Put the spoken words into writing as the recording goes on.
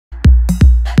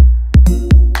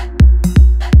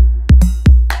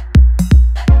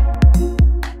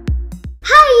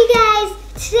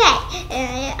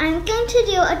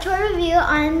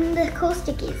on the cool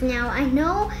Stikeez. Now I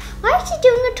know, why is she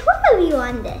doing a toy review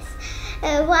on this?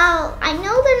 Well, I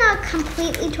know they're not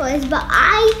completely toys, but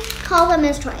I call them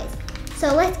as toys.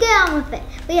 So let's get on with it.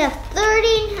 We have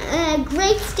 30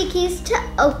 great Stikeez to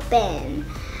open.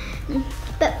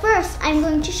 But first, I'm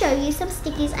going to show you some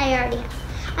Stikeez I already have.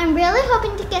 I'm really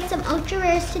hoping to get some ultra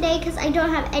rares today because I don't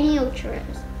have any ultra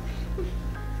rares.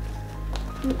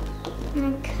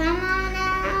 Come on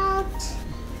out.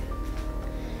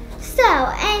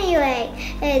 So anyway,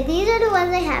 these are the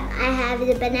ones I have. I have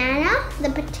the banana, the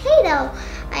potato.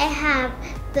 I have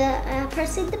the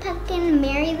Percy the pumpkin,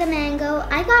 Mary the mango.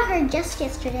 I got her just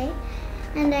yesterday.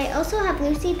 And I also have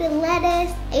Lucy the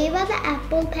lettuce, Ava the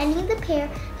apple, Penny the pear.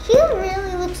 She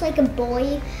really looks like a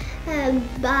boy,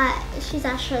 but she's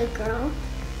actually a girl.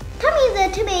 Tommy the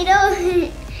tomato,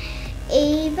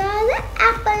 Ava the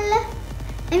apple.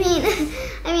 I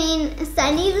mean,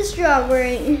 Sunny the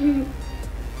strawberry.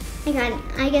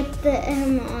 I get the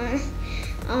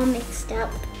all mixed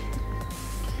up.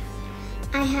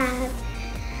 I have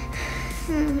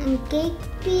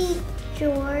Gaby,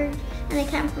 George, and I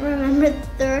can't remember the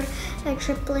third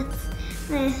triplet's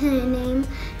name,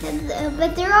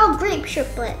 but they're all grape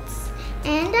triplets.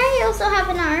 And I also have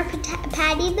another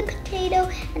Patty the potato,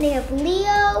 and I have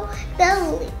Leo the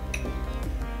leek.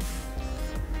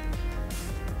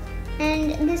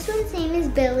 And this one's name is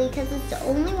Billy because it's the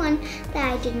only one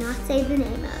that I did not say the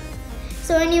name of.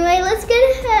 So anyway, let's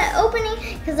get opening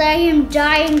because I am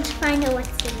dying to find out what's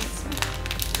in this one.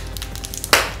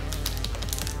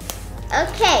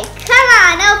 Okay, come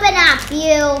on, open up,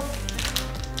 you.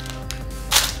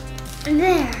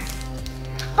 There.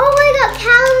 Oh, I got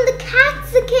Callum the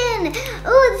Catsican.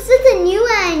 Oh, this is a new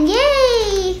one.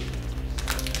 Yay.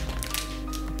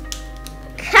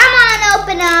 Come on,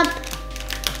 open up.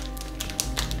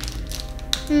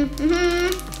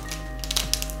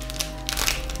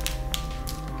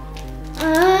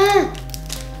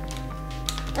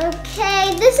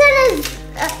 Okay, this one is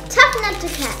a tough nut to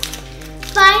crack.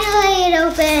 Finally it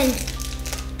opened.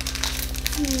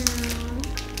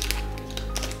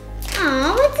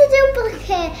 Oh, it's a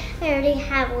duplicate. I already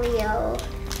have Leo.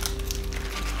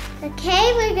 Okay,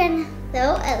 we're gonna,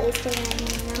 though, at least we're gonna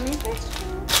name on my first one.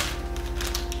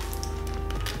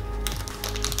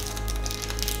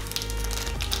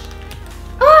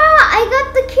 I got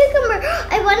the cucumber.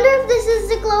 I wonder if this is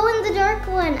the glow-in-the-dark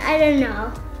one. I don't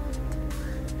know.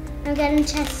 I'm gonna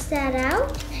test that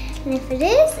out. And if it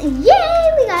is,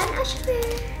 yay, we got an usher.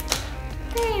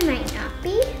 But it might not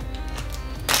be.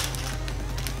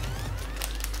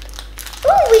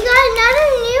 Oh, we got another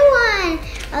new one.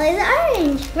 Oh, the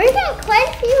orange. We're getting quite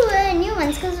a few new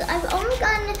ones because I've only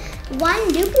gotten one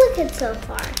duplicate so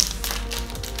far.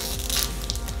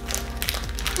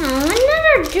 Oh,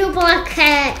 another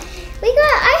duplicate.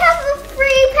 I have the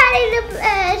free Patty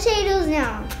potatoes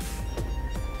now.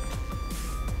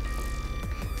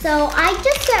 So I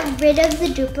just got rid of the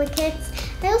duplicates.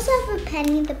 I also have a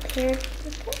Penny the pear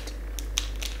duplicate.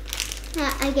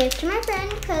 I gave to my friend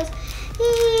because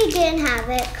he didn't have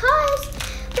it.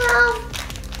 Well,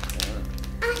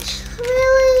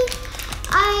 actually,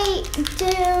 I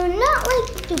do not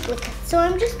like duplicates. So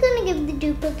I'm just going to give the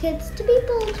duplicates to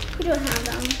people who don't have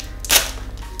them.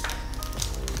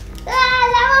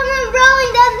 That one went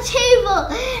rolling down the table.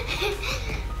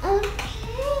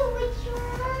 Okay, which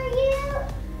one are you?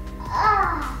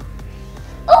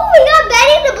 Oh, we got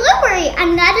Betty the blueberry,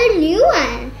 another new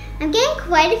one. I'm getting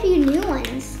quite a few new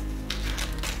ones.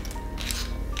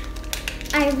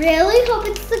 I really hope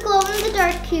it's the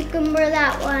glow-in-the-dark cucumber,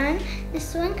 that one.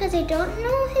 This one, because I don't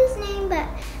know his name, but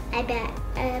I bet.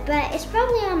 But it's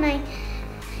probably on my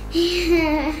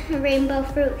rainbow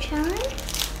fruit challenge.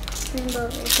 Rainbow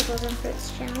vegetables and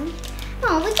fruits challenge.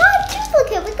 Oh, we got a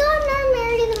duplicate. We got another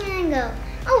Mary the mango.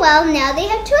 Oh well, now they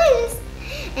have twins.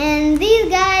 And these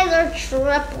guys are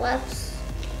triplets.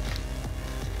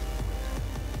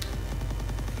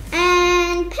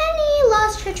 And Penny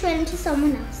lost her twin to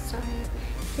someone else. Sorry.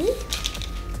 See?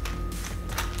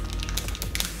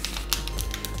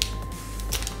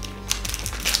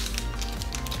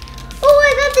 Oh,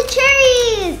 I got the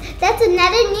cherries. That's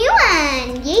another new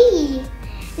one. Yay.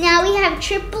 Now we have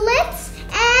triplets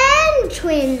and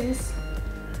twins.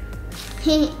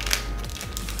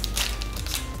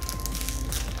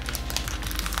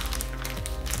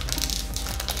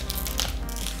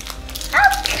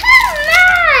 Oh, come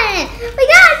on! We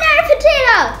got another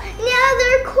potato. Now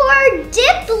they're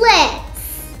quadruplets.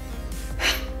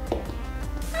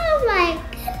 Oh my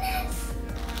goodness.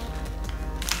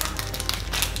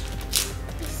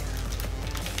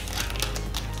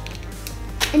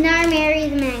 And now I marry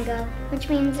the mango, which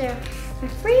means they're a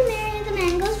free Mary the the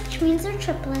mangoes, which means they're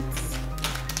triplets.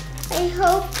 I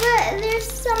hope there's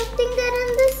something good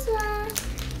in this one.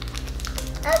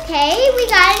 Okay, we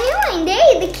got a new one.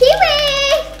 Yay, the kiwi!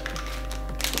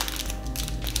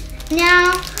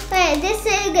 Now, this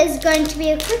is going to be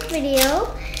a quick video.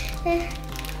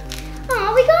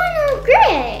 Oh, we got no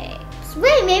grapes.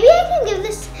 Wait, maybe I can give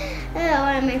this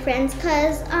one of my friends,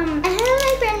 because I have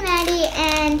my friend Maddie,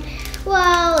 and,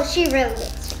 well, she really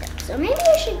likes grapes. So maybe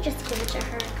I should just give it to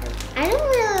her, because I don't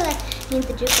really need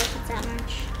the duplicates that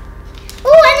much.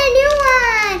 Oh, and a new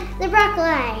one! The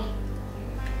broccoli.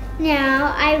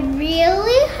 Now, I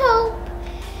really hope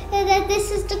that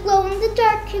this is the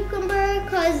glow-in-the-dark cucumber,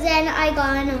 because then I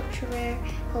got an ultra rare,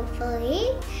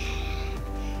 hopefully.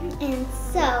 And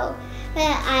so,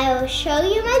 I will show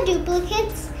you my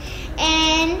duplicates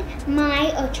and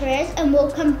my ultra rares, and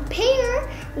we'll compare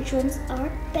which ones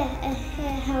are better.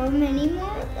 How many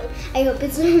more of them? I hope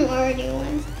it's more new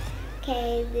ones.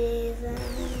 Okay, these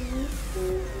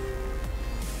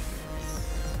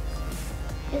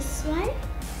this one,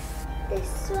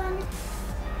 this one,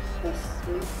 this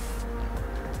one.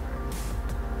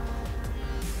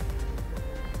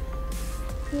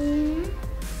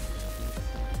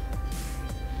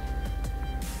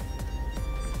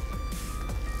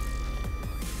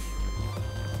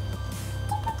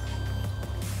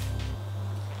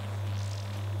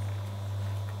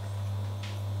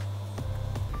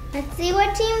 Let's see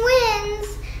what team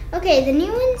wins. Okay, the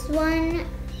new ones 1,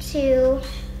 2,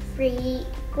 3,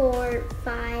 4,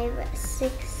 5,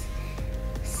 6,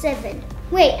 7.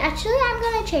 Wait, actually I'm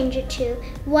gonna change it to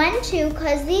 1, 2,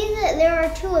 because there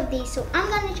are 2 of these, so I'm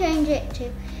gonna change it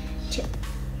to 2.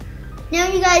 Now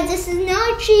you guys, this is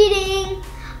not cheating.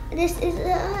 This is,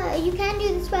 you can't do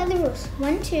this by the rules.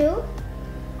 1, 2,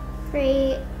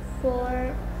 3,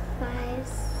 4, 5,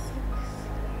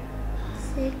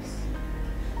 6,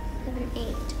 7,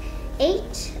 8.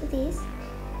 8 of these.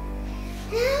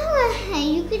 Now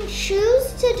you can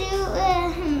choose to do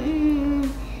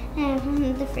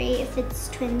the free if it's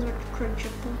twins or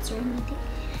quadruplets or anything.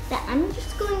 But I'm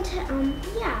just going to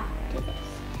do this.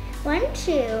 1,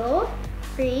 2,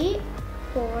 3,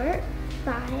 4,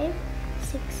 5,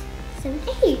 6, 7,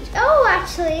 8. Oh,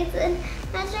 actually, it's a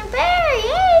magic bear!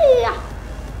 Yay!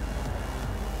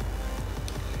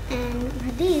 And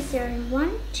for these, there are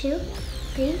 1, 2,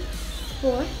 3,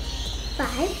 4,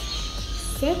 5,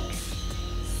 6,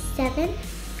 7,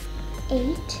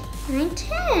 8, 9,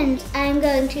 10. I'm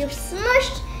going to smush,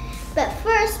 but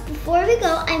first, before we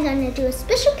go, I'm going to do a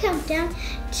special countdown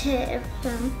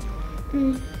from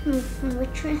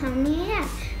which one, how many I have,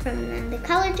 from the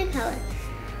color to color.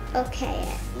 Okay,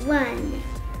 1,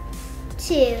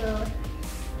 2,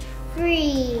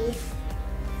 3,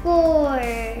 4.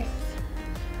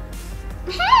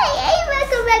 Hey,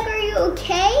 welcome back. Are you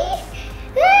okay?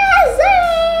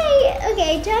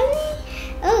 Okay, Tommy.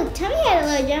 Oh, Tommy had a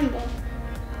little jumble.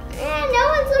 No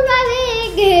one's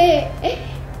surviving.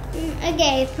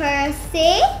 Okay,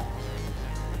 Percy,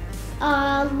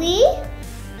 Ollie.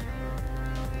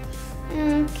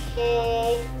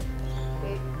 Okay.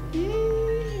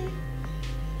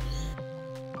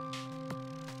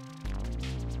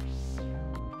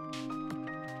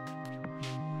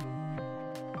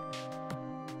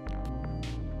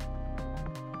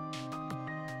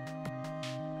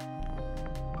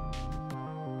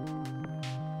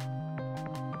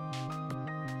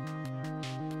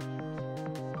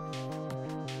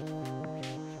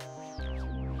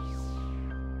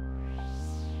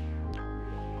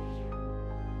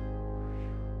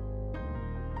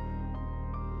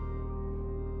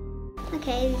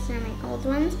 Okay, these are my old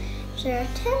ones. So there are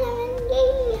 10 of them.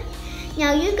 Yay!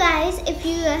 Now you guys, if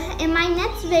you, in my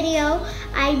next video,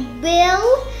 I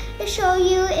will show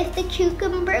you if the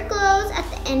cucumber glows at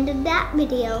the end of that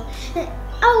video.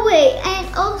 Oh wait,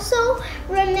 and also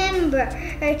remember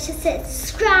to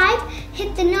subscribe,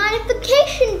 hit the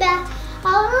notification bell,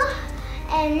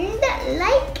 and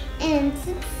like and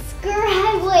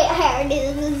subscribe. Wait, I already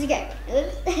did subscribe.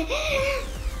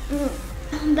 Oops.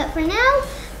 But for now,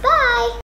 bye.